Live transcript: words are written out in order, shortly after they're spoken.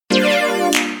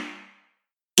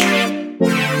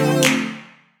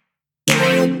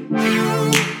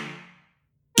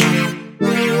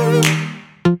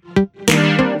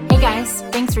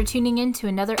for tuning in to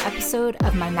another episode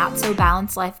of my Not So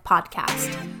Balanced Life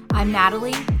podcast. I'm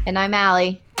Natalie. And I'm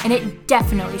Allie. And it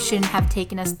definitely shouldn't have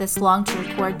taken us this long to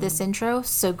record this intro,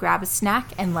 so grab a snack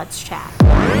and let's chat.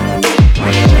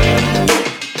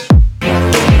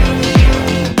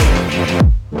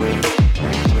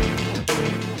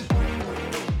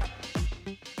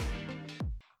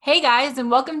 Hey guys,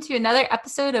 and welcome to another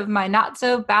episode of my Not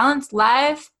So Balanced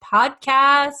Life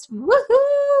podcast.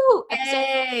 Woohoo!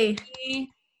 Hey!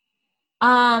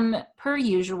 Per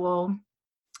usual,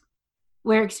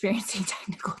 we're experiencing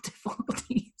technical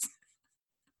difficulties.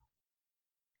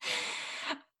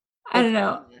 I don't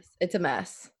know. It's a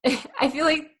mess. I feel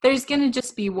like there's going to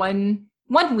just be one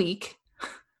week,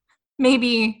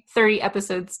 maybe 30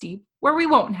 episodes deep, where we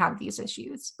won't have these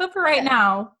issues. But for right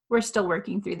now, we're still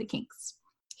working through the kinks.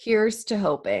 Here's to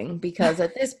hoping, because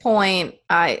at this point,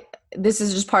 this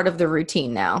is just part of the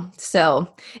routine now.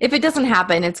 So if it doesn't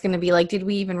happen, it's going to be like, did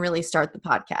we even really start the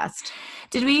podcast?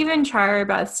 Did we even try our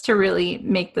best to really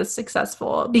make this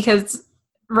successful? Because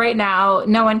right now,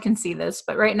 no one can see this,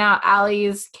 but right now,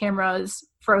 Allie's camera is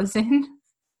frozen.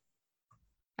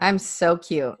 I'm so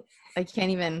cute. I can't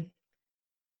even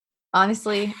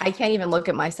look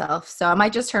at myself. So I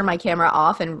might just turn my camera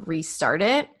off and restart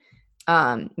it.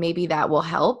 Maybe that will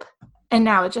help. And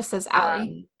now it just says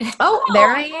Allie. There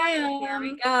I am. There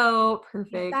we go.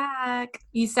 Perfect. Back.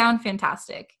 You sound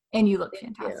fantastic. And you look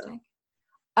fantastic. In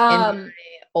my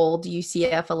old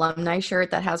UCF alumni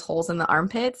shirt that has holes in the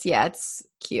armpits. Yeah, it's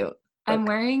cute. I'm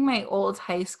wearing my old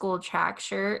high school track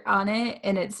shirt on it,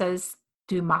 and it says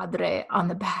Tu Madre on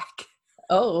the back.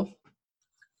 Oh.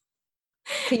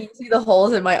 Can you see the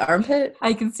holes in my armpit?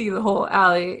 I can see the whole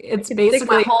Allie. It's basically stick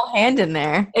my whole hand in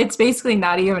there. It's basically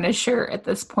not even a shirt at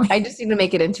this point. I just need to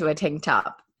make it into a tank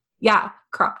top. Yeah,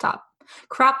 crop top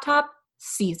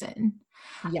season.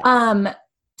 Yeah.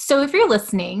 So if you're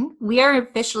listening, we are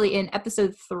officially in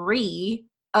episode 3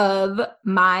 of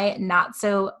my Not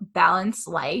So Balanced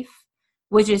Life,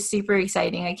 which is super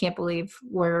exciting. I can't believe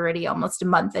we're already almost a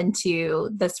month into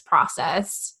this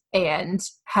process and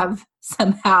have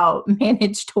somehow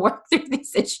managed to work through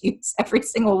these issues every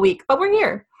single week. But we're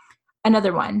here.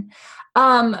 Another one.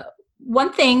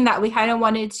 One thing that we kind of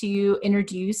wanted to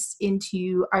introduce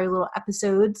into our little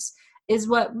episodes is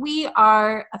what we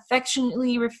are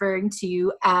affectionately referring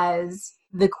to as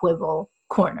the Quibble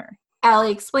Corner.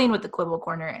 Allie, explain what the Quibble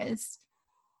Corner is.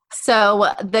 So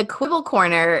the Quibble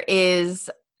Corner is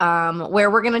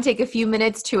where we're going to take a few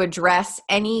minutes to address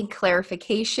any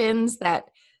clarifications that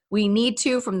we need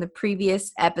to from the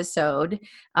previous episode,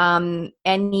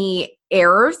 any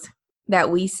errors that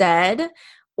we said,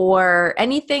 or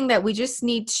anything that we just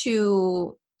need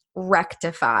to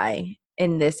rectify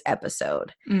in this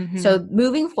episode. Mm-hmm. So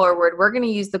moving forward, we're going to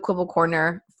use the Quibble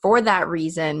Corner for that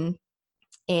reason.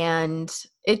 And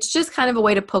it's just kind of a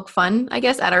way to poke fun, I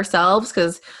guess, at ourselves,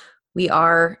 because we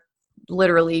are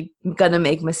literally going to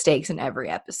make mistakes in every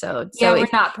episode. Yeah, so we're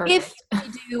not perfect. If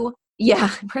we do...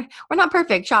 Yeah, we're not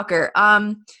perfect. Shocker.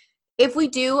 If we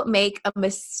do make a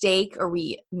mistake or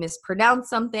we mispronounce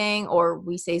something or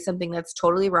we say something that's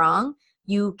totally wrong,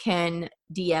 you can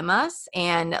DM us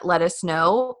and let us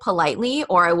know politely,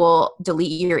 or I will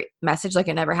delete your message like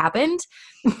it never happened.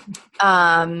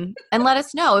 And let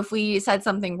us know if we said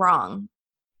something wrong.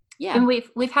 Yeah. And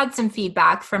we've had some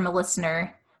feedback from a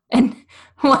listener. And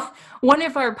one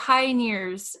of our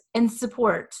pioneers and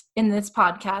support in this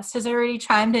podcast has already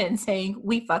chimed in saying,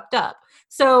 we fucked up.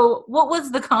 So what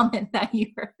was the comment that you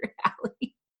heard,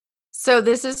 Allie? So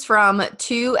this is from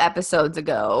 2 episodes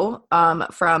ago,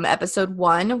 from episode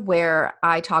 1, where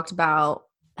I talked about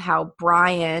how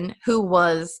Brian, who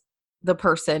was the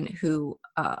person who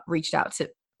reached out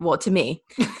to me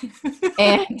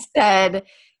and said,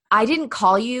 I didn't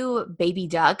call you Baby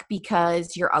Duck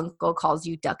because your uncle calls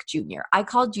you Duck Jr. I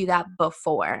called you that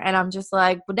before. And I'm just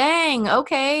like, well, dang,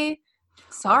 okay.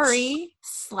 Sorry.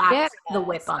 Slapped the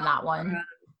whip on that one.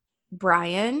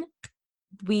 Brian,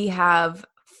 we have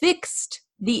fixed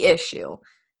the issue.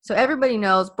 So everybody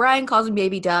knows Brian calls me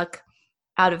Baby Duck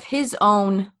out of his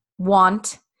own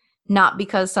want, not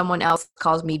because someone else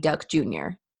calls me Duck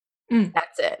Jr.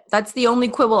 That's it. That's the only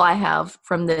quibble I have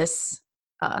from this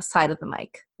side of the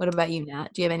mic. What about you, Nat?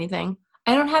 Do you have anything?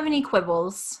 I don't have any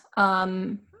quibbles.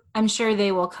 I'm sure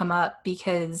they will come up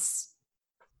because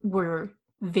we're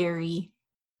very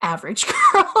average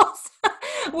girls.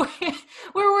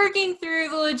 We're working through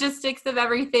the logistics of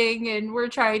everything and we're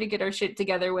trying to get our shit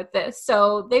together with this.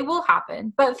 So they will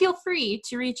happen, but feel free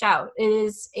to reach out. It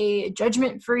is a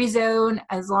judgment-free zone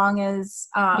as long as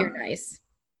you're nice.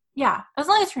 Yeah, as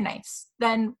long as you're nice,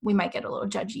 then we might get a little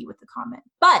judgy with the comment.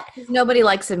 But nobody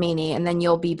likes a meanie, and then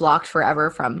you'll be blocked forever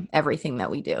from everything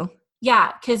that we do.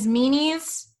 yeah, because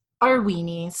meanies are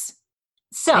weenies.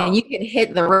 So, and you can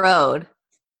hit the road.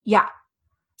 Yeah.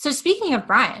 So speaking of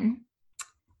Brian,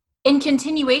 in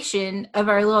continuation of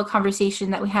our little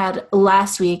conversation that we had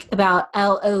last week about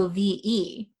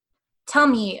LOVE, tell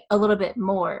me a little bit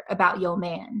more about your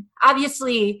man.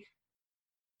 Obviously,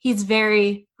 he's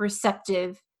very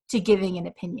receptive to giving an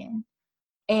opinion.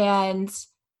 And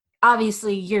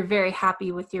obviously, you're very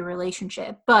happy with your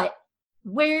relationship. But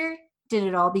where did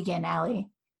it all begin, Allie?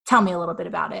 Tell me a little bit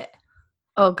about it.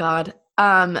 Oh, God.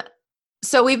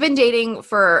 So we've been dating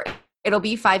for, it'll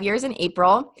be 5 years in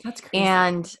April. That's crazy.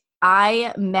 And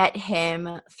I met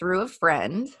him through a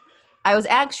friend. I was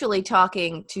actually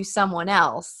talking to someone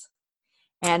else.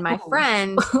 And my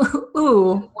friend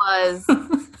was,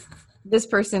 this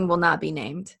person will not be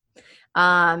named.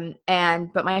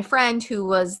 But my friend, who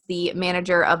was the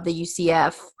manager of the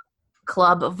UCF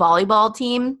club volleyball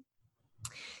team,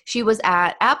 she was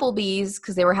at Applebee's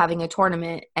because they were having a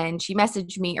tournament, and she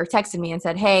messaged me or texted me and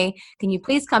said, hey, can you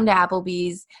please come to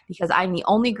Applebee's because I'm the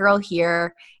only girl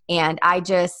here, and I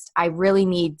really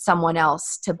need someone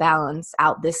else to balance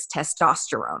out this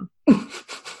testosterone.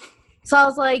 So I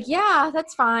was like, yeah,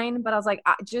 that's fine. But I was like,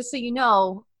 just so you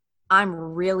know, I'm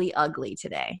really ugly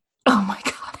today. Oh my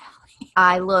God, Allie.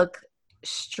 I look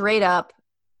straight up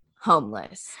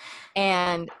homeless.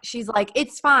 And she's like,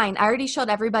 it's fine. I already showed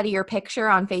everybody your picture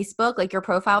on Facebook, like your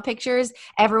profile pictures.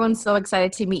 Everyone's so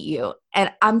excited to meet you. And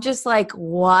I'm just like,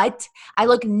 what? I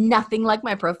look nothing like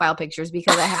my profile pictures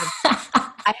because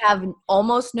I have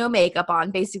almost no makeup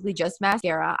on, basically just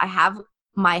mascara. I have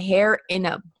my hair in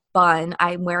a bun.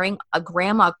 I'm wearing a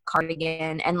grandma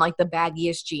cardigan and like the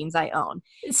baggiest jeans I own.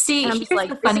 See, and I'm just like,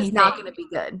 this is not going to be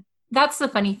good. That's the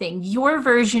funny thing. Your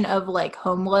version of like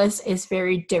homeless is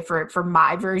very different from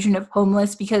my version of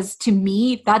homeless because to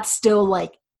me, that's still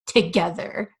like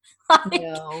together.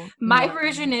 My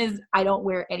version is I don't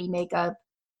wear any makeup.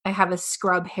 I have a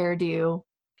scrub hairdo.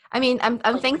 I mean, I'm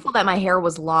thankful that my hair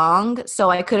was long, so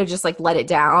I could have just like let it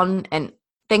down. And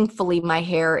thankfully, my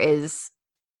hair is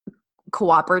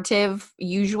cooperative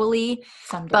usually.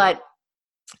 Someday. But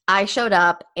I showed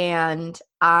up and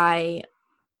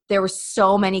there were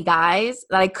so many guys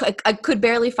that I could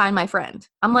barely find my friend.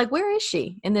 I'm like, where is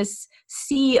she in this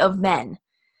sea of men?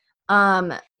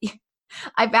 I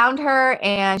found her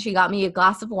and she got me a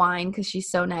glass of wine because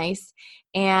she's so nice.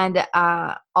 And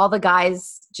all the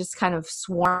guys just kind of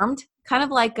swarmed, kind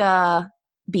of like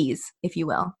bees, if you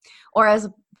will. Or as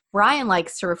Brian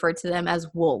likes to refer to them as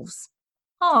wolves.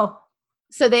 Oh.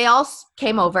 So they all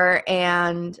came over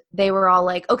and they were all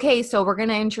like, okay, so we're going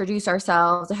to introduce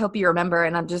ourselves. I hope you remember.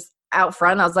 And I'm just out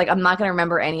front. I was like, I'm not going to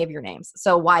remember any of your names.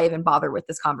 So why even bother with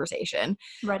this conversation?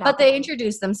 But they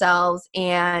introduced themselves.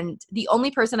 And the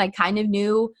only person I kind of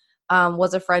knew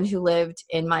was a friend who lived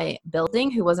in my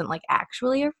building who wasn't like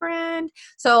actually a friend.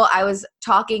 So I was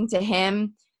talking to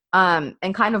him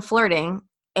and kind of flirting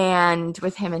and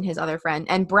with him and his other friend.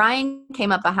 And Brian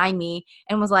came up behind me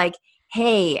and was like,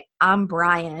 hey, I'm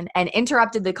Brian, and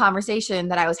interrupted the conversation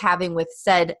that I was having with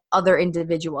said other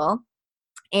individual.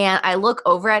 And I look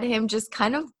over at him just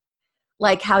kind of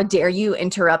like, how dare you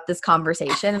interrupt this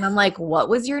conversation? And I'm like, what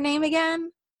was your name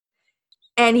again?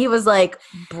 And he was like,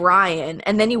 Brian.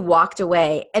 And then he walked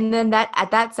away. And then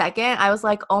at that second, I was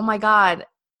like, oh my God,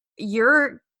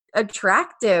 you're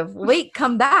attractive. Wait,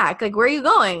 come back. Like, where are you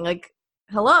going? Like,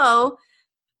 hello?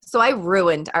 So I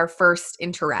ruined our first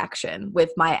interaction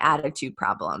with my attitude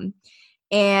problem.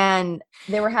 And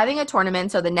they were having a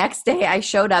tournament. So the next day I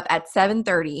showed up at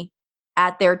 7:30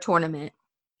 at their tournament.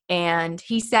 And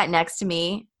he sat next to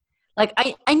me. Like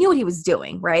I knew what he was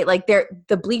doing, right? Like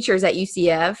the bleachers at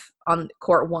UCF on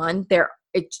court 1,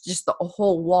 it's just the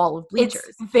whole wall of bleachers.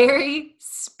 It's very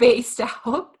spaced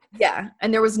out. Yeah.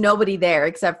 And there was nobody there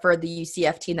except for the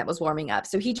UCF team that was warming up.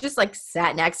 So he just like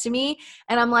sat next to me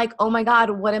and I'm like, oh my God,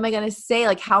 what am I going to say?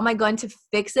 Like, how am I going to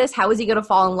fix this? How is he going to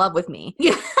fall in love with me?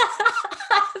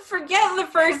 Forget the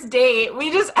first date.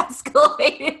 We just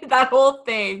escalated that whole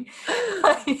thing.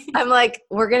 I'm like,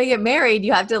 we're going to get married.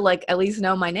 You have to like at least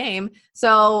know my name.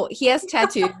 So he has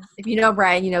tattoos. If you know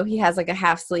Brian, you know, he has like a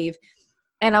half sleeve.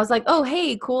 And I was like, oh,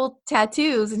 hey, cool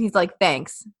tattoos. And he's like,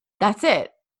 thanks. That's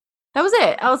it. That was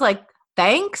it. I was like,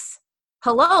 thanks?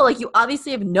 Hello? Like, you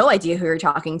obviously have no idea who you're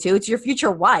talking to. It's your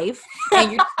future wife.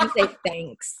 And you're just going to say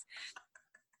thanks.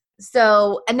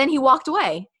 So, and then he walked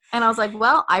away. And I was like,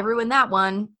 well, I ruined that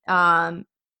one.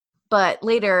 But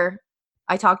later,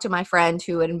 I talked to my friend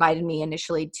who had invited me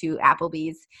initially to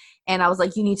Applebee's. And I was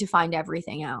like, you need to find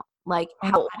everything out. Like, Oh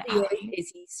how old God, he is? Allie.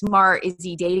 Is he smart? Is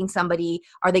he dating somebody?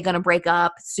 Are they going to break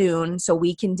up soon so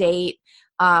we can date?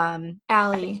 Allie,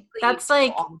 Basically, that's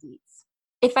like, all the deets.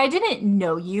 if I didn't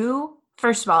know you,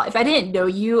 first of all, if I didn't know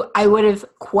you, I would have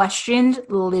questioned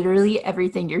literally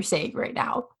everything you're saying right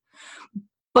now.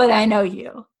 But I know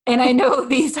you, and I know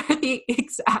these are the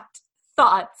exact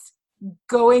thoughts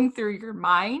going through your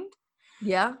mind.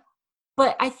 Yeah.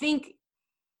 But I think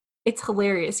it's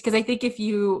hilarious because I think if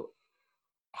you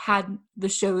had the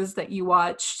shows that you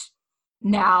watched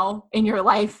now in your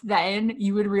life then,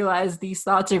 you would realize these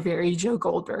thoughts are very Joe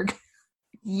Goldberg.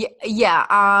 Yeah.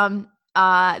 Yeah.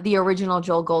 The original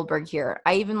Joel Goldberg here.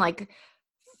 I even like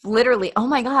literally, oh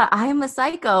my God, I am a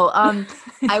psycho.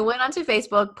 I went onto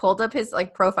Facebook, pulled up his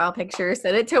like profile picture,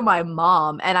 sent it to my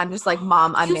mom, and I'm just like,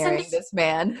 Mom, I'm You send marrying it, this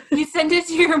man. you send it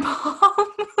to your mom.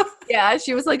 Yeah,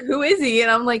 she was like, who is he? And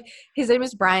I'm like, his name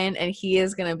is Brian, and he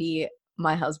is gonna be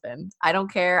my husband. I don't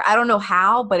care. I don't know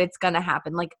how, but it's gonna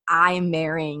happen. Like, I'm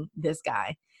marrying this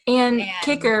guy. And And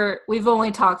kicker, we've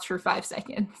only talked for 5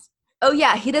 seconds. oh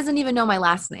yeah, he doesn't even know my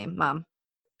last name, Mom.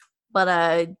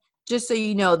 But just so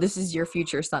you know, this is your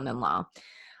future son-in-law.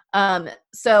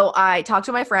 So I talked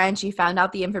to my friend. She found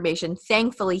out the information.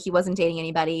 Thankfully, he wasn't dating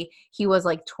anybody. He was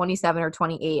like 27 or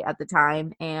 28 at the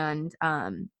time, and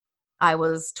I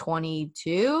was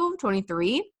 22,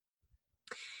 23.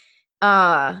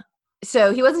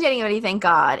 So he wasn't dating anybody, thank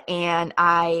God. And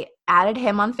I added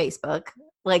him on Facebook.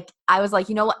 Like, I was like,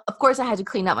 you know what? Of course I had to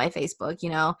clean up my Facebook,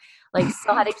 like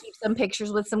still had to keep some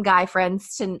pictures with some guy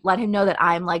friends to let him know that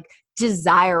I'm like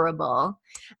desirable.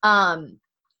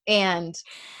 And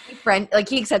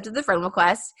he accepted the friend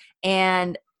request,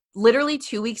 and literally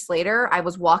 2 weeks later, I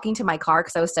was walking to my car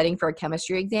because I was studying for a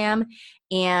chemistry exam,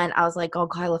 and I was like, oh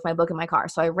God, I left my book in my car.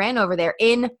 So I ran over there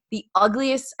in the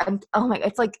ugliest, oh my,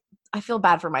 it's like, I feel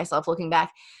bad for myself looking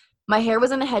back. My hair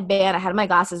was in a headband. I had my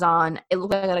glasses on. It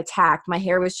looked like I got attacked. My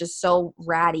hair was just so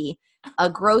ratty. A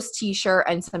gross t-shirt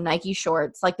and some Nike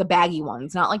shorts, like the baggy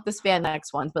ones, not like the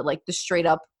spandex ones, but like the straight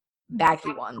up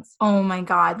baggy ones. Oh my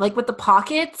God. Like with the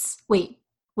pockets? Wait,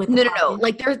 with the No. pockets?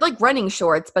 Like they're like running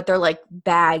shorts, but they're like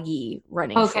baggy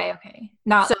running shorts. Okay.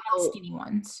 Not So skinny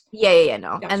ones. yeah,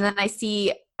 no. Gotcha. And then I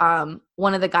see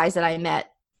one of the guys that I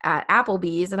met at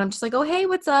Applebee's, and I'm just like, oh hey,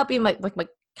 what's up? In my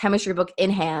chemistry book in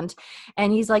hand,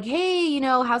 and he's like, hey,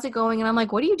 how's it going? And I'm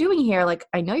like, what are you doing here? Like,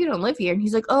 I know you don't live here. And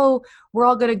he's like, oh, we're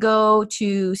all gonna go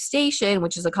to Station,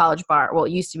 which is a college bar. Well,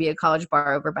 it used to be a college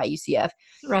bar over by UCF.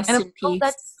 Rest And I'm in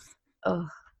like, oh, peace.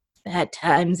 bad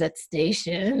times at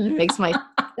Station. It makes my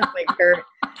stomach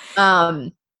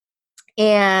hurt.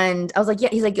 And I was like, yeah.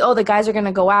 He's like, oh, the guys are going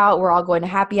to go out. We're all going to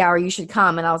happy hour. You should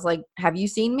come. And I was like, have you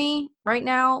seen me right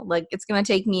now? Like, it's going to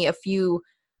take me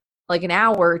an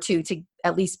hour or two to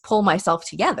at least pull myself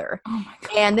together. Oh my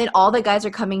God. And then all the guys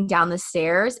are coming down the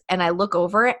stairs, and I look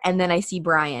over and then I see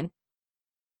Brian.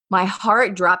 My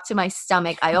heart dropped to my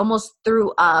stomach. I almost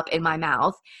threw up in my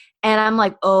mouth. And I'm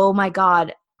like, oh my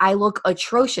God, I look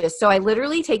atrocious. So I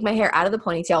literally take my hair out of the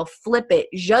ponytail, flip it,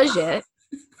 zhuzh it.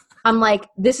 I'm like,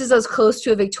 this is as close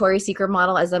to a Victoria's Secret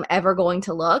model as I'm ever going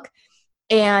to look.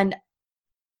 And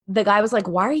the guy was like,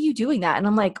 why are you doing that? And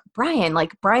I'm like,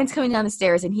 Brian's coming down the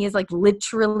stairs, and he is like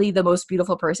literally the most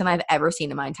beautiful person I've ever seen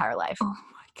in my entire life. Oh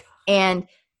my God. And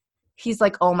he's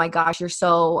like, oh my gosh, you're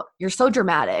so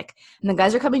dramatic. And the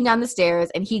guys are coming down the stairs,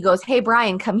 and he goes, hey,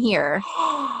 Brian, come here.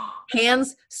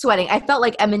 Hands sweating. I felt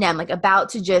like Eminem, like about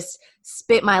to just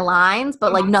spit my lines,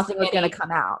 but like nothing was going to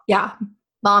come out. Yeah.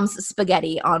 Mom's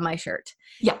spaghetti on my shirt.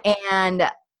 Yeah.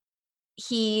 And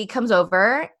he comes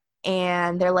over,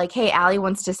 and they're like, hey, Allie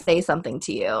wants to say something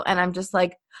to you. And I'm just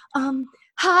like,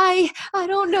 hi, I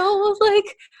don't know,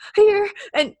 like, here.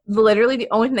 And literally the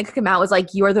only thing that could come out was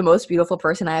like, you are the most beautiful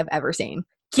person I have ever seen.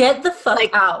 Get the fuck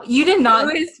out. You did not.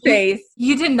 Through his face.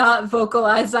 You did not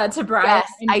vocalize that to Brian.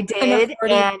 Yes, I did.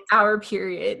 In a 40-hour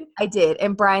period. I did.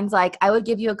 And Brian's like, I would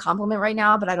give you a compliment right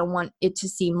now, but I don't want it to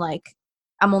seem like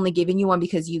I'm only giving you one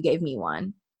because you gave me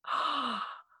one.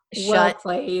 Well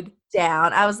played.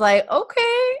 Down. I was like, okay.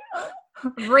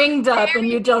 Ringed up, and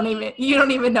you don't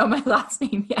even know my last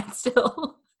name yet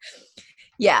still.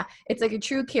 Yeah, it's like a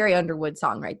true Carrie Underwood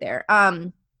song right there.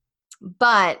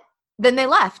 But then they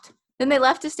left. Then they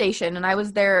left the station, and I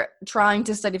was there trying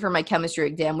to study for my chemistry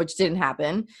exam, which didn't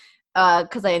happen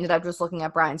because I ended up just looking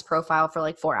at Brian's profile for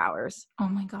like 4 hours. Oh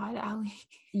my God, Allie.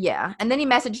 Yeah. And then he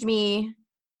messaged me,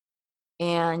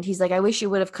 and he's like, I wish you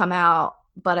would have come out,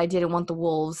 but I didn't want the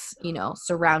wolves,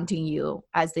 surrounding you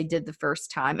as they did the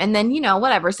first time. And then,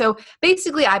 whatever. So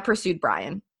basically I pursued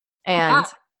Brian, and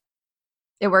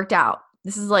it worked out.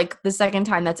 This is like the second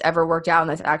time that's ever worked out and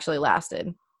that's actually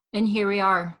lasted. And here we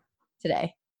are.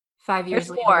 Today. 5 years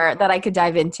There's later. more that I could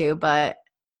dive into, but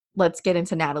let's get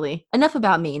into Natalie. Enough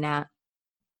about me, Nat.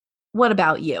 What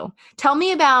about you? Tell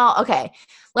me about, okay,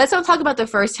 let's not talk about the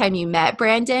first time you met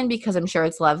Brandon because I'm sure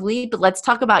it's lovely, but let's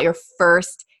talk about your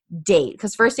first date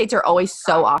because first dates are always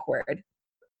so awkward.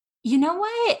 You know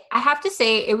what? I have to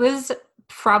say it was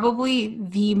probably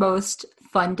the most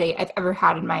fun date I've ever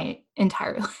had in my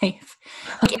entire life.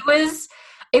 Like it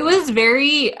was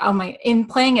very oh my in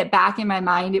playing it back in my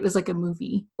mind, it was like a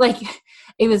movie. Like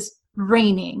it was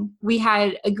raining. We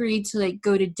had agreed to like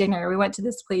go to dinner. We went to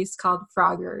this place called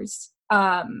Frogger's.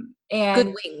 And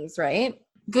Good wings, right?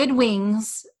 good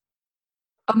wings,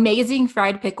 amazing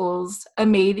fried pickles,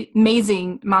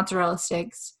 amazing mozzarella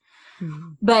sticks.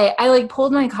 But I like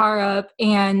pulled my car up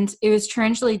and it was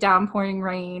torrentially downpouring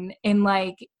rain and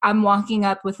like I'm walking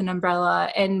up with an umbrella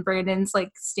and Brandon's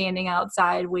like standing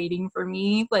outside waiting for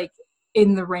me like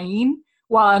in the rain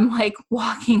while I'm like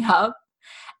walking up.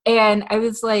 And I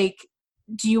was like,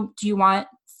 do you want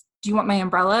my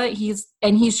umbrella? He's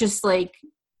just like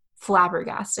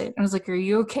flabbergasted. I was like, are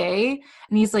you okay?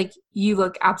 And he's like, you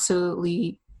look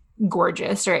absolutely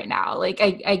gorgeous right now. Like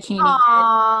I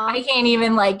can't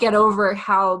even like get over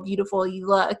how beautiful you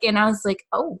look. And I was like,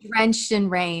 oh, Drenched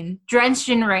in rain,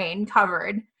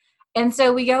 covered. And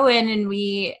so we go in and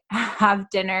we have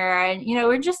dinner and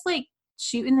we're just like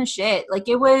shooting the shit. Like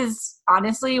it was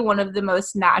honestly one of the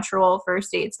most natural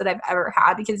first dates that I've ever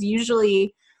had because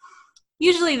usually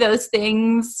those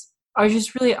things are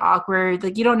just really awkward.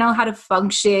 Like you don't know how to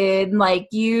function. Like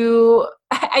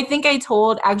I think I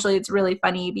told, actually it's really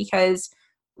funny because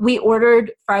we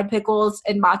ordered fried pickles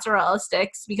and mozzarella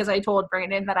sticks because I told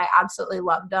Brandon that I absolutely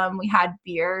loved them. We had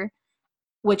beer,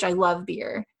 which I love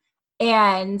beer.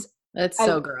 And that's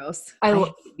so gross. I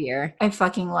hate beer. I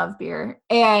fucking love beer.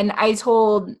 And I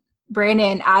told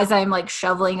Brandon as I'm like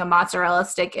shoveling a mozzarella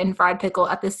stick and fried pickle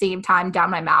at the same time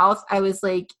down my mouth, I was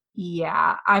like,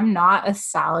 yeah, I'm not a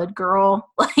salad girl.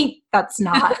 Like that's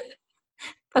not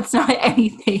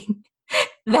anything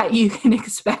that you can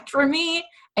expect from me.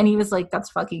 And he was like, that's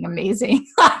fucking amazing.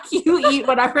 Like you eat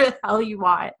whatever the hell you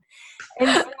want. And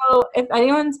so if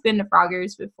anyone's been to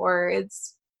Frogger's before,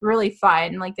 it's really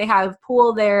fun. Like they have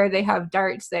pool there, they have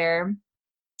darts there.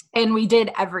 And we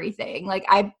did everything. Like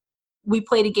we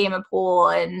played a game of pool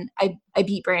and I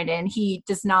beat Brandon. He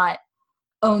does not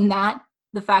own that.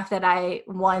 The fact that I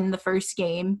won the first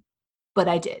game, but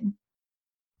I did.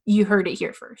 You heard it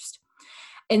here first.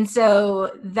 And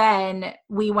so then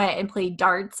we went and played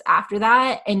darts after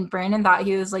that. And Brandon thought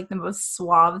he was like the most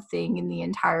suave thing in the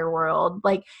entire world.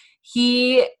 Like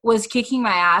he was kicking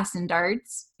my ass in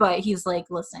darts, but he's like,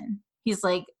 listen, he's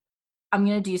like, I'm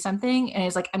going to do something. And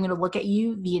he's like, I'm going to look at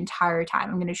you the entire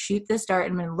time. I'm going to shoot this dart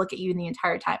and I'm going to look at you the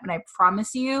entire time. And I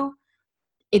promise you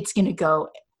it's going to go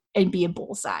and be a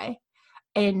bullseye.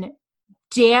 And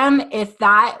damn, if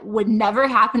that would never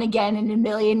happen again in a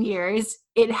million years,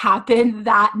 it happened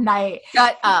that night.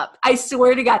 Shut up. I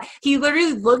swear to God. He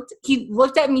literally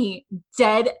looked at me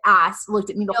dead ass, looked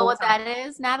at me the whole time. You know what that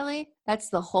is, Natalie? That's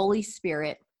the Holy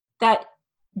Spirit. That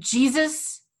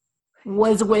Jesus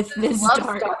was with this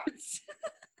dart.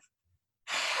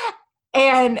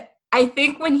 And I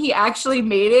think when he actually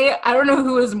made it, I don't know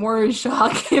who was more in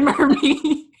shock, him or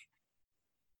me.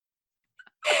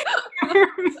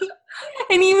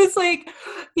 And he was like,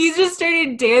 he just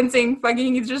started dancing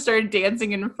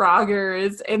in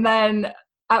Frogger's. And then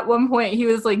at one point he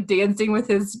was like dancing with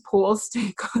his pool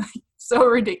stick. So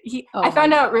ridiculous. I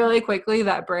found out really quickly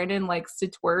that Brandon likes to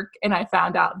twerk, and I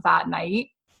found out that night.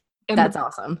 And that's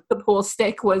awesome. The pool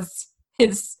stick was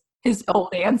his pole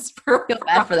dance. I feel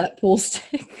bad for that pool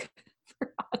stick.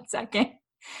 For a hot second.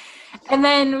 And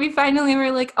then we finally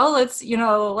were like, oh, let's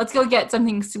go get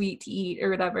something sweet to eat or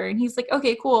whatever. And he's like,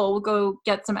 okay, cool. We'll go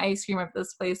get some ice cream at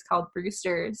this place called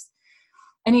Brewster's.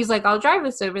 And he's like, I'll drive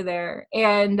us over there.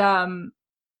 And I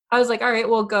was like, all right,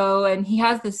 we'll go. And he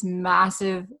has this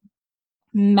massive,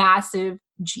 massive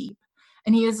Jeep.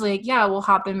 And he was like, yeah, we'll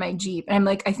hop in my Jeep. And I'm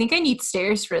like, I think I need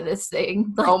stairs for this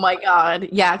thing. Like, oh my God.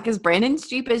 Yeah, because Brandon's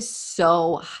Jeep is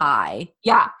so high.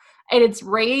 Yeah. And it's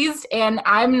raised, and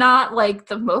I'm not like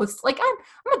the most like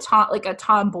I'm a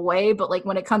tomboy, but like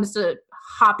when it comes to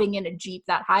hopping in a Jeep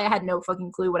that high, I had no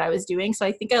fucking clue what I was doing. So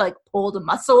I think I like pulled a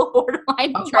muscle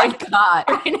borderline trying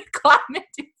to climb into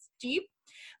his Jeep.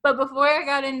 But before I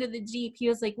got into the Jeep, he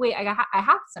was like, "Wait, I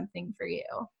have something for you."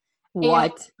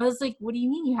 What? And I was like, "What do you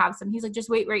mean you have some?" He's like, "Just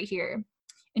wait right here."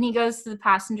 And he goes to the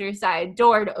passenger side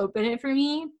door to open it for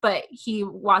me, but he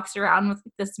walks around with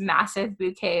this massive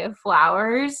bouquet of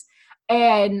flowers.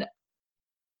 And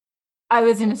I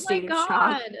was in a Oh my state of shock.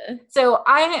 God. So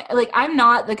I'm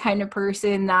not the kind of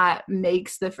person that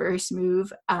makes the first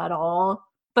move at all.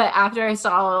 But after I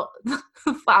saw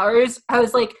the flowers, I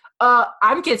was like,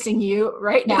 I'm kissing you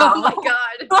right now. Oh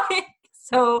my God.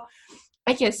 So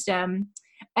I kissed him.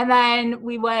 And then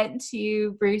we went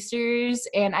to Brewster's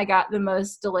and I got the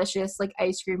most delicious like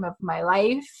ice cream of my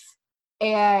life.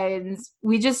 And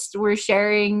we just were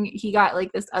sharing. He got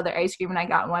like this other ice cream and I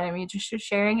got one and we just were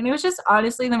sharing. And it was just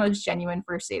honestly the most genuine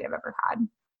first date I've ever had.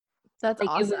 That's Like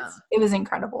awesome. it was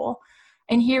incredible.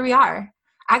 And here we are.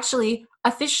 Actually,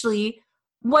 officially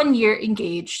 1 year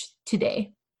engaged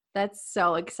today. That's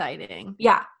so exciting.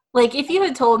 Yeah. Like if you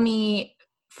had told me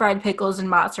fried pickles and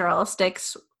mozzarella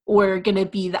sticks were going to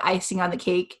be the icing on the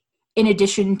cake, in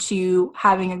addition to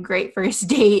having a great first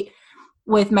date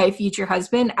with my future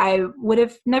husband, I would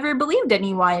have never believed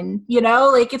anyone, you know?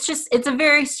 Like it's a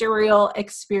very surreal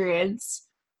experience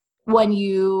when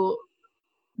you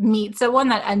meet someone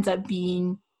that ends up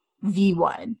being the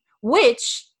one.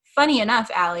 Which, funny enough,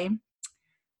 Allie,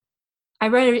 I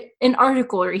read an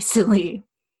article recently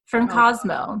from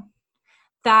Cosmo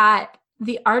that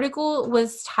the article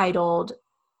was titled,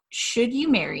 "Should You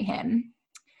Marry Him?"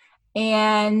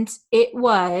 And it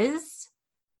was...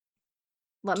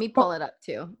 Let me pull it up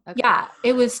too. Okay. Yeah,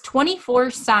 it was 24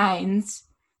 signs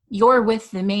you're with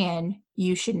the man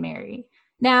you should marry.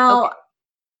 Now, okay.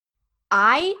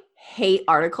 I hate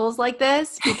articles like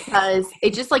this because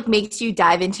it just like makes you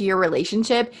dive into your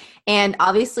relationship. And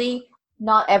obviously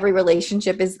not every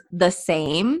relationship is the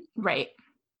same. Right.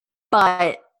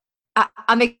 But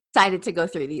I'm excited to go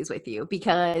through these with you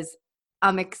because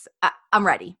I'm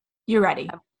ready. You're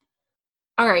ready.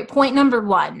 All right. Point number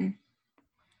 1.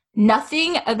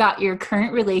 Nothing about your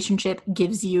current relationship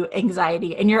gives you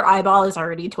anxiety, and your eyeball is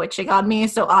already twitching on me.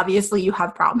 So obviously you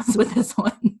have problems with this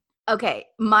one. Okay.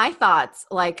 My thoughts,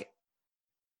 like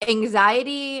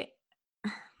anxiety,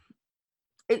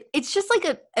 it's just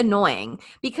like annoying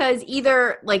because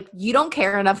either like you don't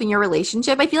care enough in your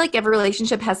relationship. I feel like every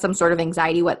relationship has some sort of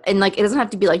anxiety. And like, it doesn't have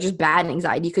to be like just bad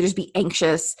anxiety. You could just be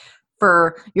anxious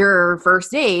for your first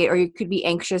date, or you could be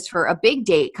anxious for a big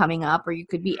date coming up, or you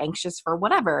could be anxious for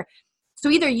whatever.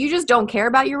 So either you just don't care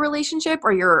about your relationship,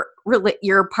 or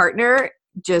your partner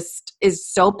just is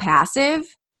so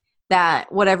passive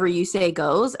that whatever you say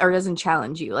goes, or doesn't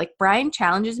challenge you. Like Brian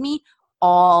challenges me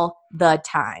all the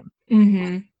time.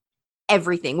 Mm-hmm.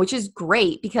 Everything, which is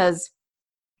great because,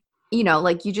 you know,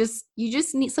 like you just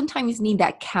sometimes need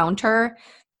that counter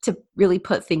to really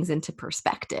put things into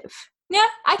perspective. Yeah,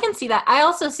 I can see that. I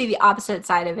also see the opposite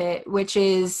side of it, which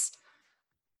is,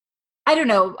 I don't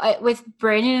know, with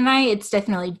Brandon and I, it's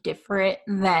definitely different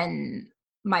than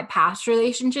my past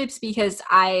relationships because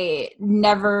I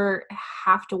never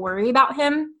have to worry about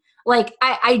him. Like,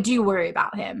 I do worry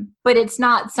about him, but it's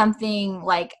not something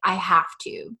like I have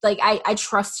to. Like, I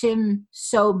trust him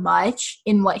so much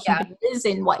in what he does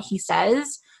and what he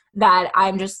says that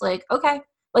I'm just like, okay.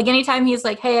 Like anytime he's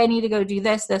like, hey, I need to go do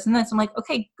this, this, and this, I'm like,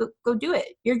 okay, go do it.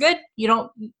 You're good.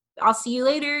 I'll see you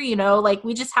later. You know, like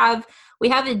we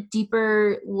have a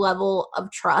deeper level of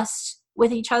trust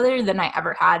with each other than I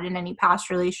ever had in any past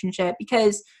relationship.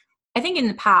 Because I think in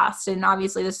the past, and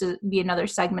obviously this would be another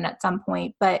segment at some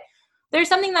point, but there's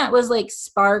something that was like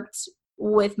sparked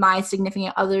with my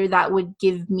significant other that would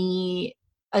give me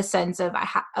a sense of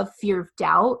fear of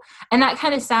doubt. And that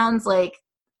kind of sounds like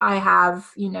I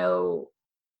have, you know,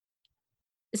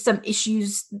 some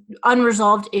issues,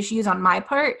 unresolved issues on my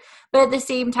part. But at the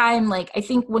same time, like, I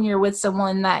think when you're with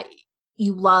someone that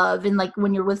you love and like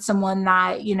when you're with someone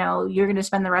that, you know, you're going to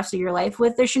spend the rest of your life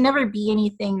with, there should never be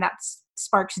anything that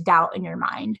sparks doubt in your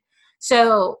mind.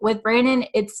 So with Brandon,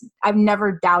 I've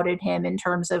never doubted him in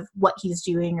terms of what he's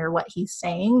doing or what he's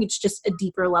saying. It's just a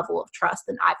deeper level of trust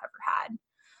than I've ever had.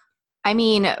 I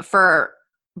mean, for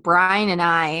Brian and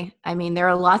I mean, there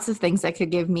are lots of things that could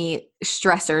give me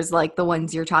stressors like the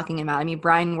ones you're talking about. I mean,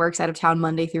 Brian works out of town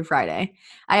Monday through Friday.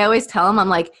 I always tell him, I'm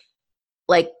like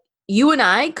you and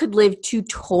I could live 2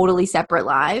 totally separate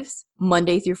lives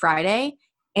Monday through Friday,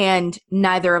 and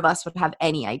neither of us would have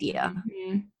any idea.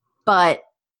 Mm-hmm. But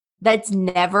that's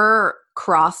never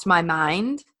crossed my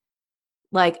mind.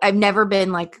 Like, I've never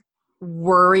been like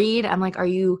worried. I'm like, are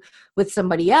you with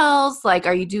somebody else? Like,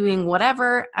 are you doing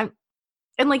whatever?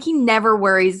 And like, he never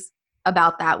worries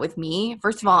about that with me.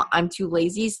 First of all, I'm too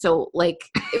lazy. So like,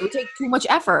 it would take too much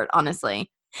effort,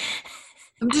 honestly.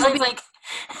 I'm just being like,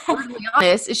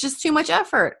 honest. It's just too much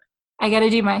effort. I got to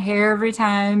do my hair every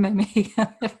time. My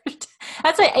makeup every time.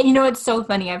 That's why, you know, it's so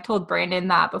funny. I've told Brandon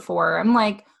that before. I'm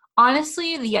like,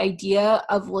 honestly, the idea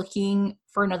of looking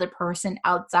for another person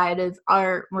outside of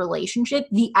our relationship,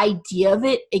 the idea of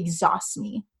it exhausts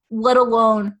me, let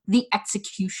alone the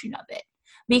execution of it.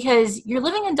 Because you're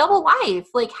living a double life.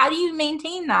 Like, how do you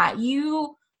maintain that?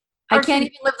 I can't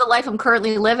even live the life I'm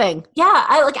currently living. Yeah,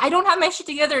 I don't have my shit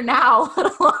together now,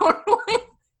 let alone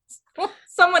with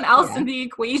someone else in the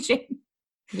equation.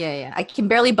 Yeah. I can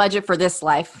barely budget for this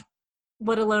life.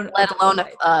 Let alone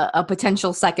a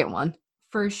potential second one.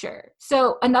 For sure.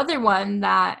 So another one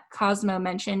that Cosmo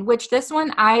mentioned, which this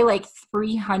one I like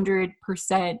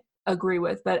 300% agree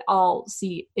with, but I'll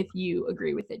see if you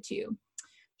agree with it too.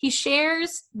 He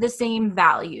shares the same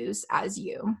values as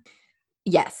you.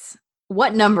 Yes.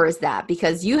 What number is that?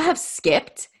 Because you have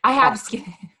skipped. I have skipped.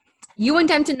 You went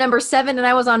down to number 7 and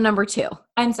I was on number 2.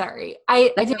 I'm sorry.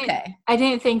 I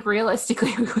didn't think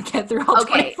realistically we would get through all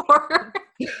 24.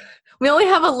 We only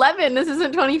have 11. This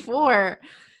isn't 24.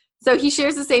 So he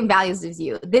shares the same values as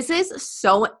you. This is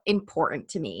so important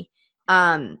to me.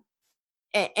 And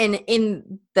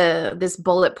in this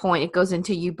bullet point, it goes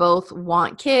into you both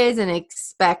want kids and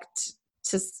expect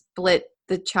to split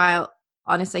the child.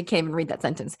 Honestly, I can't even read that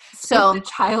sentence. So the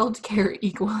child care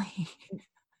equally.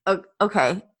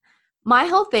 Okay. My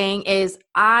whole thing is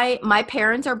my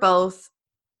parents are both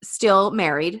still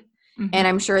married. Mm-hmm. And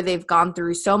I'm sure they've gone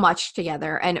through so much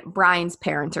together, and Brian's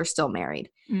parents are still married.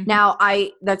 Mm-hmm. Now,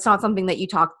 that's not something that you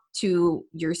talk to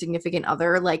your significant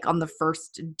other, like on the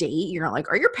first date. You're not like,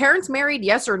 are your parents married?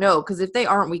 Yes or no? Because if they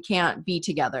aren't, we can't be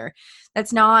together.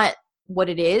 That's not what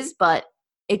it is, but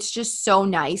it's just so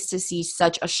nice to see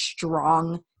such a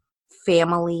strong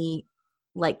family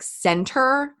like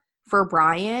center for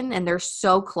Brian, and they're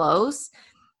so close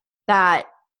that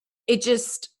it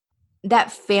just,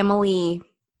 that family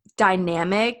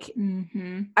dynamic,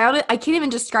 mm-hmm. I can't even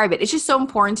describe it. It's just so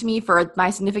important to me for my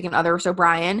significant other, so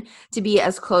Brian, to be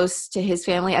as close to his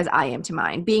family as I am to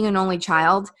mine. Being an only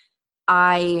child,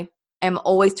 I am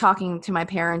always talking to my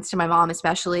parents, to my mom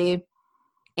especially,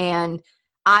 and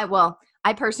I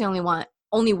personally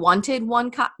only wanted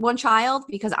one child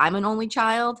because I'm an only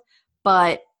child,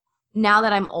 but now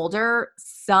that I'm older,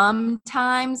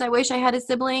 sometimes I wish I had a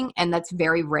sibling, and that's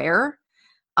very rare.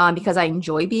 Because I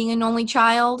enjoy being an only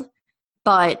child,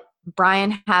 but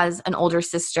Brian has an older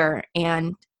sister,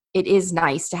 and it is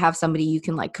nice to have somebody you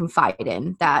can like confide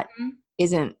in that mm-hmm.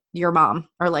 isn't your mom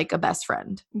or like a best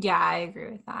friend. Yeah, I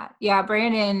agree with that. Yeah,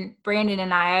 Brandon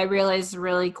and I realized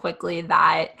really quickly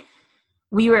that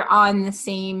we were on the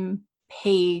same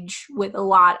page with a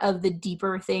lot of the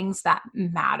deeper things that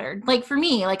mattered. Like for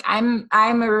me, like I'm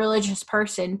a religious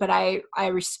person, but I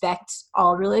respect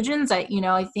all religions. I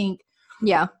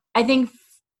think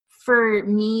for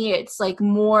me, it's like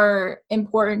more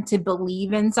important to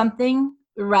believe in something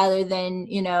rather than,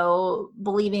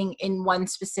 believing in one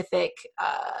specific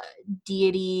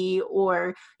deity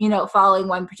or, following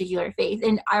one particular faith.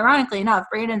 And ironically enough,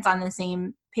 Brandon's on the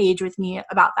same page with me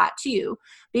about that too,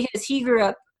 because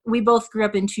we both grew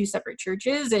up in 2 separate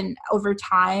churches, and over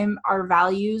time our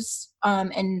values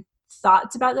and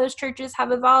thoughts about those churches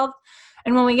have evolved.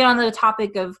 And when we get on the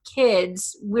topic of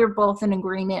kids, we're both in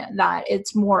agreement that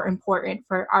it's more important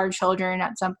for our children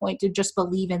at some point to just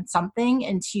believe in something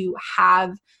and to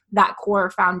have that core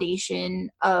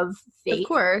foundation of faith, of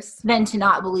course, than to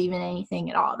not believe in anything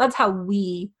at all. That's how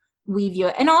we view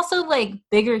it. And also like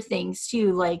bigger things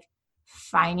too, like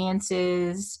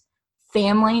finances,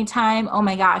 family time. Oh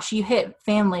my gosh, you hit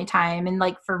family time. And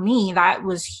like for me, that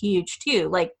was huge too.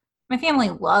 Like my family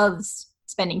loves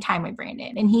spending time with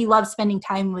Brandon, and he loves spending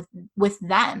time with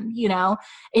them.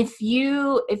 If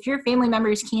your family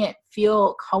members can't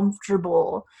feel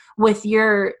comfortable with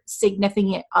your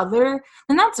significant other,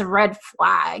 then that's a red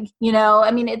flag.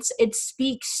 It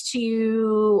speaks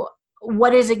to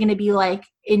what is it going to be like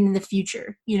in the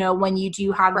future, when you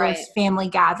do have right. those family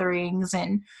gatherings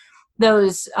and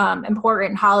those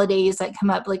important holidays that come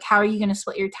up. Like, how are you going to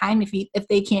split your time if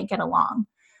they can't get along?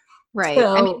 Right.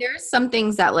 So, there's some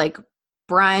things that like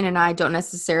Brian and I don't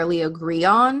necessarily agree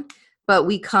on, but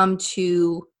we come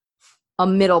to a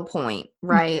middle point,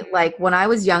 right? Mm-hmm. Like when I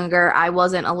was younger, I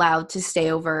wasn't allowed to stay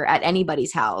over at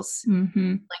anybody's house,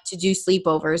 mm-hmm. like to do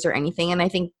sleepovers or anything. And I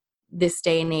think this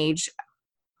day and age,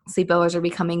 sleepovers are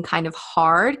becoming kind of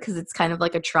hard because it's kind of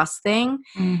like a trust thing.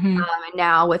 Mm-hmm. And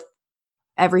now with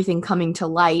everything coming to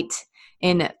light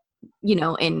in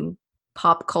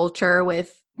pop culture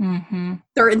with mm-hmm.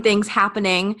 certain things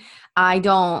happening,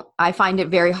 I find it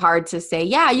very hard to say,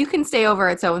 yeah, you can stay over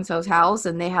at so-and-so's house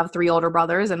and they have 3 older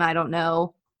brothers and I don't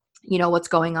know, what's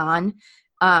going on.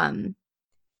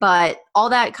 But all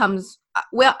that comes,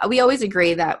 we always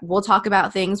agree that we'll talk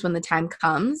about things when the time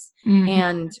comes, mm-hmm.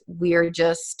 and we're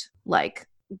just like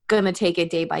going to take it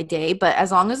day by day. But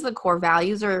as long as the core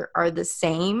values are the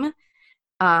same,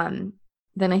 then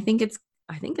I think it's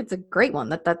a great one.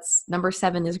 That's number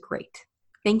 7 is great.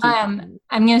 Thank you. I'm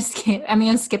gonna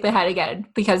skip ahead again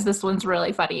because this one's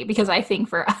really funny because I think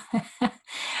for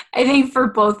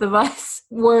both of us,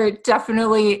 we're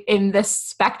definitely in this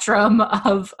spectrum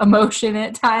of emotion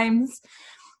at times.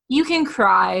 You can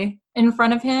cry in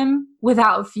front of him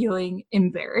without feeling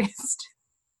embarrassed.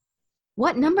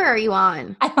 What number are you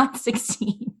on? I'm on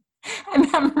 16.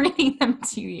 I'm reading them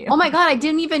to you. Oh my God, I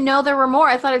didn't even know there were more.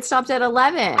 I thought it stopped at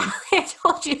 11. I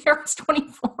told you there was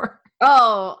 24.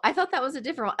 Oh, I thought that was a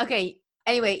different one. Okay.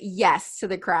 Anyway, yes to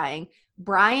the crying.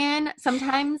 Brian,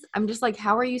 sometimes I'm just like,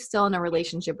 how are you still in a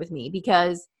relationship with me?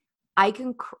 Because I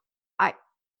can,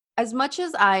 as much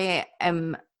as I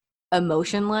am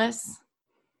emotionless,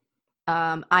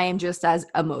 I am just as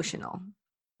emotional.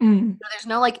 So there's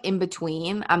no like in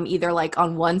between. I'm either like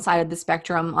on one side of the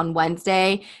spectrum on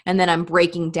Wednesday and then I'm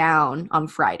breaking down on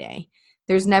Friday.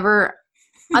 There's never,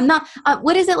 I'm not,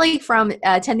 what is it like from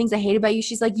 10 Things I Hate About You?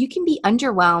 She's like, you can be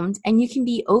underwhelmed and you can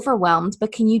be overwhelmed,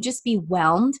 but can you just be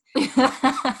whelmed?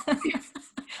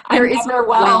 There is no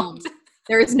whelmed.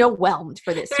 There is no whelmed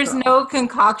for this. There's no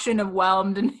concoction of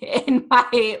whelmed in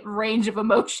my range of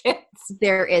emotions.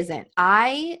 There isn't.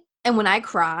 And when I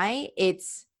cry,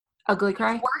 it's ugly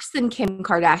cry. Worse than Kim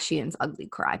Kardashian's ugly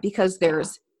cry because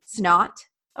there's snot.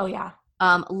 Oh yeah.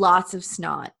 Lots of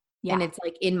snot. Yeah. And it's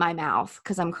like in my mouth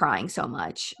because I'm crying so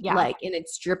much. Yeah. Like, and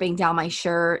it's dripping down my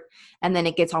shirt and then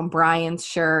it gets on Brian's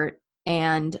shirt.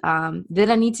 And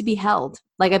then I need to be held.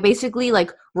 Like I basically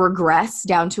like regress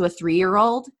down to a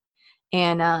 3-year-old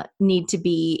and need to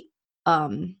be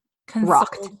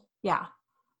rocked. Yeah.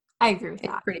 I agree with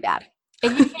that. It's pretty bad.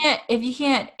 If you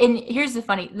can't, and here's the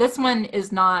funny, this one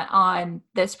is not on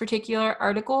this particular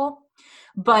article,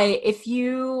 but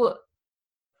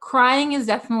crying is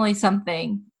definitely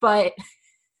something, but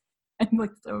I'm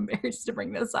like so embarrassed to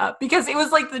bring this up because it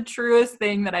was like the truest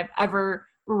thing that I've ever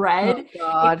read. Oh,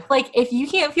 God. It's like if you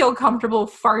can't feel comfortable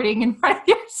farting in front of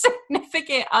your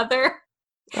significant other.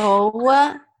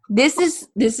 Oh, this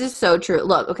is so true.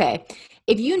 Look, okay.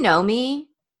 If you know me,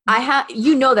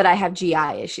 you know that I have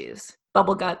GI issues.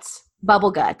 Bubble guts.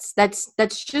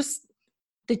 That's just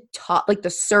the top, like the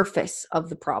surface of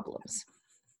the problems.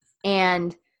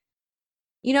 And,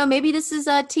 you know, maybe this is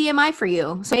a TMI for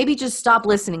you. So maybe just stop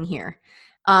listening here.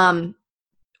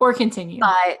 Or continue.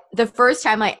 But the first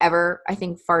time I ever, I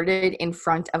think, farted in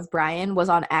front of Brian was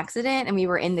on accident. And we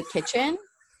were in the kitchen.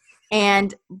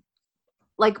 And,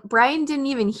 like, Brian didn't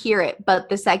even hear it. But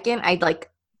the second and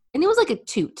it was like a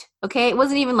toot, okay? It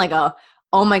wasn't even like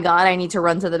oh my God, I need to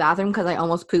run to the bathroom because I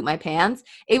almost pooped my pants.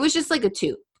 It was just like a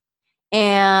toot.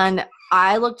 And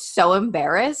I looked so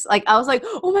embarrassed. Like, I was like,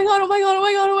 oh my God, oh my God, oh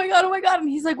my God, oh my God, oh my God. And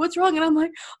he's like, what's wrong? And I'm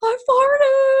like, I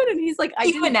farted. And he's like,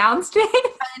 You announced it?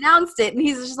 I announced it. And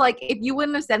he's just like, if you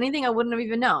wouldn't have said anything, I wouldn't have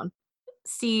even known.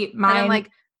 See, I'm like,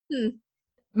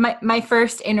 my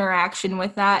first interaction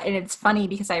with that, and it's funny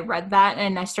because I read that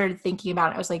and I started thinking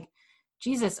about it. I was like,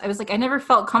 Jesus, I was like, I never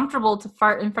felt comfortable to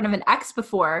fart in front of an ex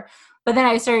before. But then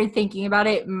I started thinking about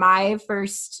it. My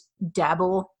first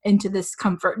dabble into this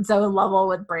comfort zone level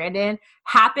with Brandon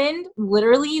happened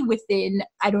literally within,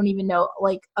 I don't even know,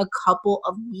 like a couple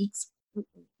of weeks,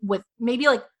 with maybe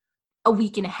like a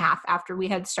week and a half after we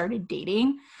had started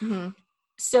dating. Mm-hmm.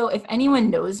 So if anyone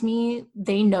knows me,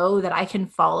 they know that I can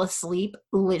fall asleep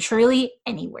literally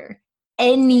anywhere.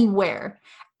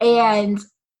 And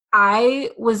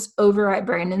I was over at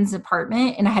Brandon's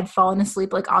apartment and I had fallen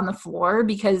asleep like on the floor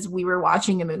because we were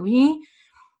watching a movie.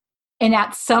 And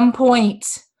at some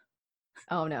point,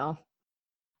 oh no,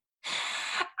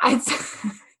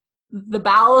 the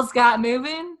bowels got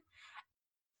moving.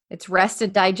 It's rest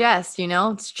and digest, you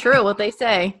know? It's true what they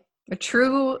say. A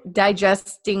true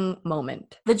digesting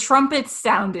moment. The trumpets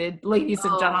sounded, ladies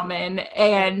and gentlemen.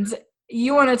 And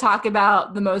you want to talk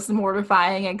about the most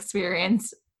mortifying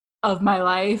experience of my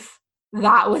life?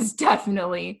 That was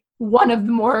definitely one of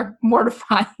the more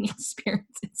mortifying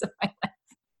experiences of my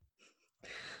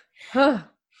life.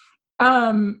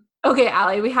 Okay,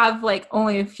 Allie, we have like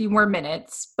only a few more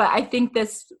minutes, but I think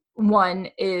this one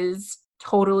is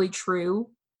totally true.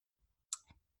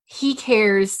 He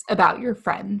cares about your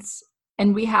friends,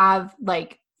 and we have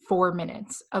like 4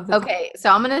 minutes of the Okay,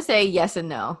 so I'm gonna say yes and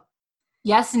no.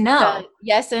 Yes and no.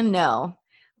 Yes and no.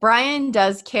 Brian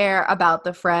does care about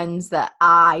the friends that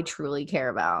I truly care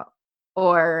about,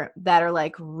 or that are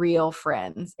like real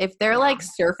friends. If they're like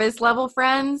surface level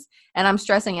friends and I'm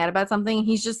stressing out about something,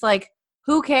 he's just like,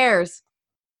 who cares?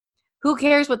 Who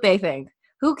cares what they think?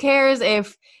 who cares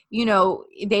if,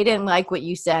 they didn't like what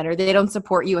you said or they don't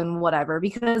support you in whatever,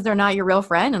 because they're not your real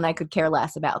friend and I could care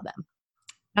less about them.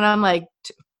 And I'm like,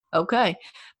 okay.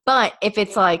 But if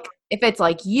it's like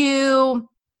you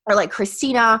or like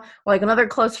Christina or like another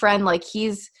close friend, like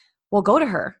go to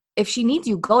her. If she needs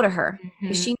you, go to her.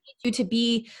 If she needs you to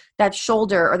be that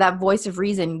shoulder or that voice of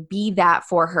reason, be that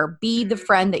for her. Be the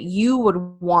friend that you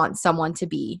would want someone to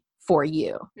be for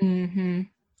you. Mm-hmm.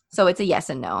 So it's a yes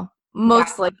and no.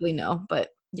 Most likely no, but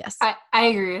yes. I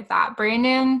agree with that.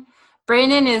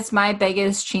 Brandon is my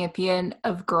biggest champion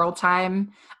of girl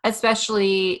time,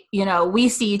 especially, we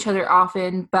see each other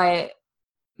often, but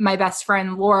my best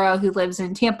friend Laura, who lives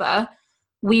in Tampa,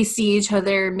 we see each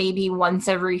other maybe once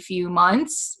every few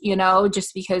months,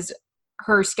 just because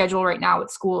her schedule right now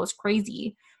at school is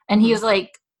crazy. And he was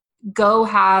like, go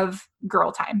have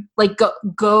girl time. Like,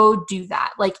 go do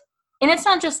that. Like, and it's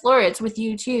not just Laura, it's with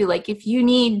you too. Like, if you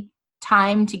need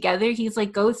time together, he's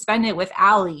like, go spend it with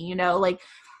Allie, like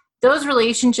those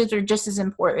relationships are just as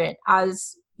important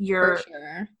as your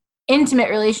intimate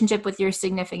relationship with your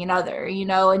significant other,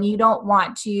 and you don't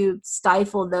want to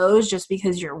stifle those just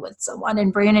because you're with someone.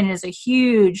 And Brandon is a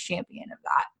huge champion of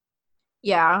that.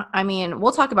 Yeah. I mean,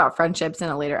 we'll talk about friendships in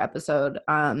a later episode.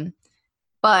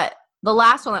 But the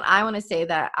last one that I want to say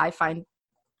that I find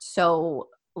so,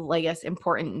 I guess,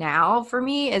 important now for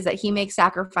me is that he makes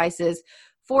sacrifices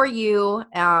for you,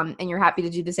 and you're happy to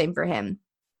do the same for him.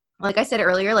 Like I said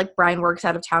earlier, like Brian works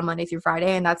out of town Monday through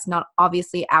Friday, and that's not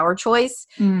obviously our choice,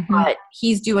 but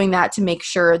he's doing that to make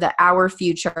sure that our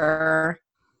future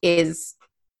is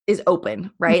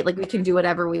open, right? Like we can do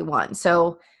whatever we want.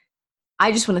 So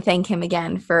I just want to thank him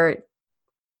again for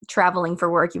traveling for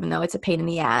work, even though it's a pain in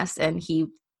the ass, and he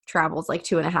travels like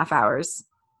 2.5 hours.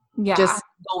 Yeah. Just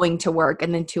going to work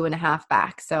and then 2.5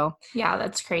 back. So yeah,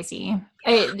 that's crazy.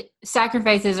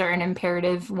 Sacrifices are an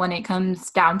imperative when it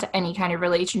comes down to any kind of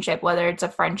relationship, whether it's a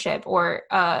friendship or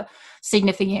a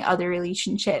significant other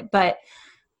relationship. But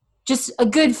just a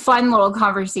good, fun little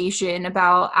conversation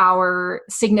about our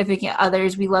significant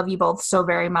others. We love you both so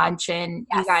very much. And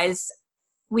you guys,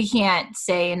 we can't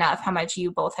say enough how much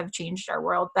you both have changed our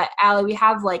world. But Allie, we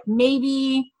have like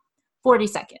maybe 40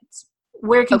 seconds.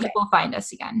 Where can people find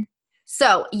us again?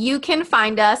 So you can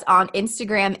find us on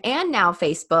Instagram and now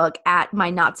Facebook at My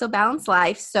Not So Balanced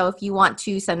Life. So if you want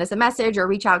to send us a message or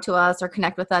reach out to us or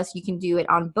connect with us, you can do it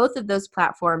on both of those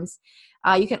platforms.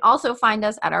 You can also find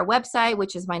us at our website,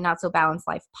 which is My Not So Balanced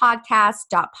Life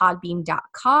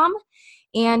podcast.podbean.com.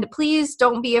 And please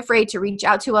don't be afraid to reach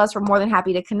out to us. We're more than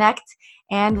happy to connect,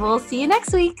 and we'll see you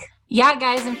next week. Yeah,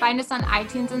 guys, and find us on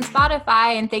iTunes and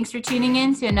Spotify. And thanks for tuning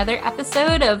in to another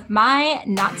episode of My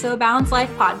Not So Balanced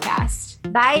Life podcast.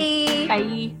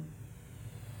 Bye.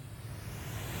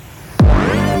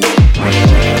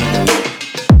 Bye.